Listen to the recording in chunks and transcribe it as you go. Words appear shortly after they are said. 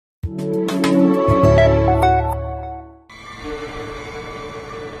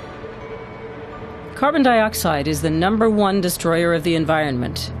Carbon dioxide is the #1 destroyer of the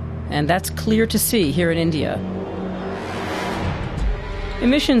environment, and that's clear to see here in India.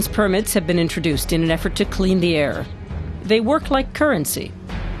 Emissions permits have been introduced in an effort to clean the air. They work like currency.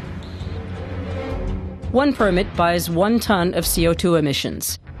 One permit buys 1 ton of CO2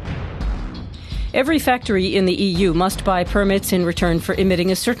 emissions. Every factory in the EU must buy permits in return for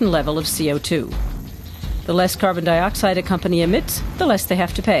emitting a certain level of CO2. The less carbon dioxide a company emits, the less they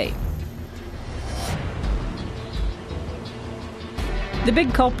have to pay. The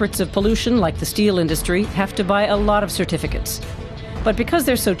big culprits of pollution, like the steel industry, have to buy a lot of certificates. But because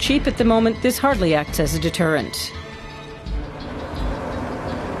they're so cheap at the moment, this hardly acts as a deterrent.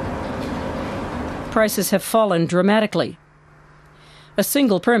 Prices have fallen dramatically. A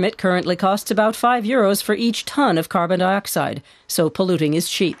single permit currently costs about €5 for each ton of carbon dioxide, so polluting is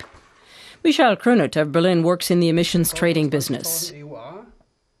cheap. Michael Krönert of Berlin works in the emissions trading business.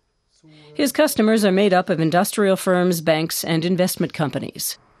 His customers are made up of industrial firms, banks, and investment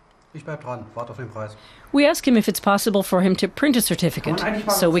companies. We ask him if it's possible for him to print a certificate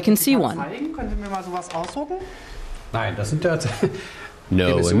so we can see one.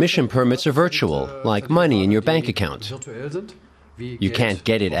 No, emission permits are virtual, like money in your bank account. You can't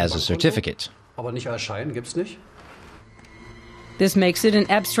get it as a certificate. This makes it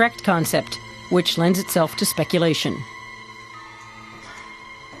an abstract concept, which lends itself to speculation.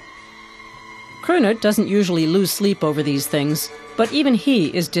 Krönert doesn't usually lose sleep over these things, but even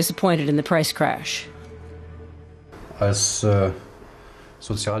he is disappointed in the price crash. As a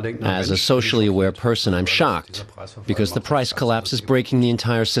socially aware person, I'm shocked, because the price collapse is breaking the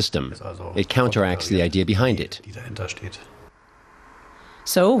entire system. It counteracts the idea behind it.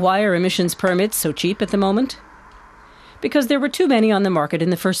 So why are emissions permits so cheap at the moment? Because there were too many on the market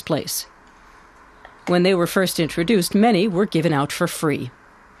in the first place. When they were first introduced, many were given out for free.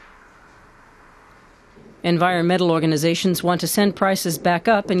 Environmental organizations want to send prices back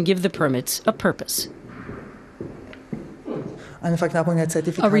up and give the permits a purpose.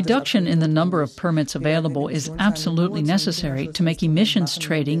 A reduction in the number of permits available is absolutely necessary to make emissions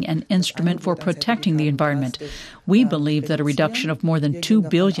trading an instrument for protecting the environment. We believe that a reduction of more than 2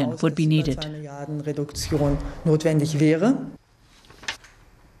 billion would be needed.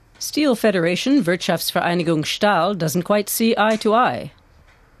 Steel Federation Wirtschaftsvereinigung Stahl doesn't quite see eye to eye.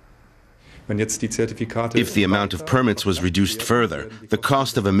 If the amount of permits was reduced further, the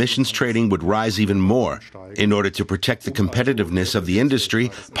cost of emissions trading would rise even more. In order to protect the competitiveness of the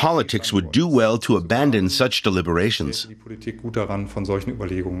industry, politics would do well to abandon such deliberations.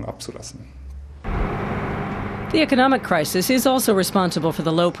 The economic crisis is also responsible for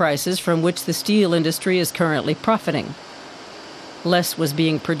the low prices from which the steel industry is currently profiting. Less was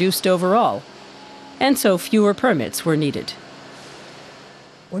being produced overall, and so fewer permits were needed.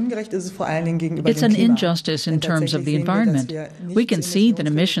 It's an injustice in terms of the environment. We can see that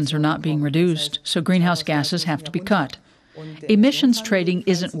emissions are not being reduced, so greenhouse gases have to be cut. Emissions trading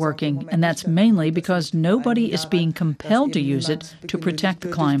isn't working, and that's mainly because nobody is being compelled to use it to protect the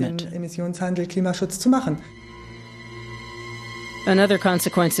climate. Another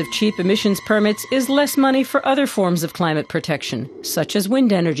consequence of cheap emissions permits is less money for other forms of climate protection, such as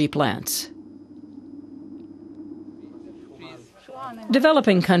wind energy plants.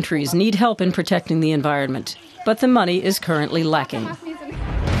 Developing countries need help in protecting the environment, but the money is currently lacking.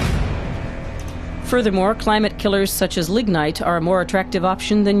 Furthermore, climate killers such as lignite are a more attractive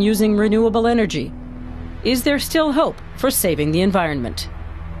option than using renewable energy. Is there still hope for saving the environment?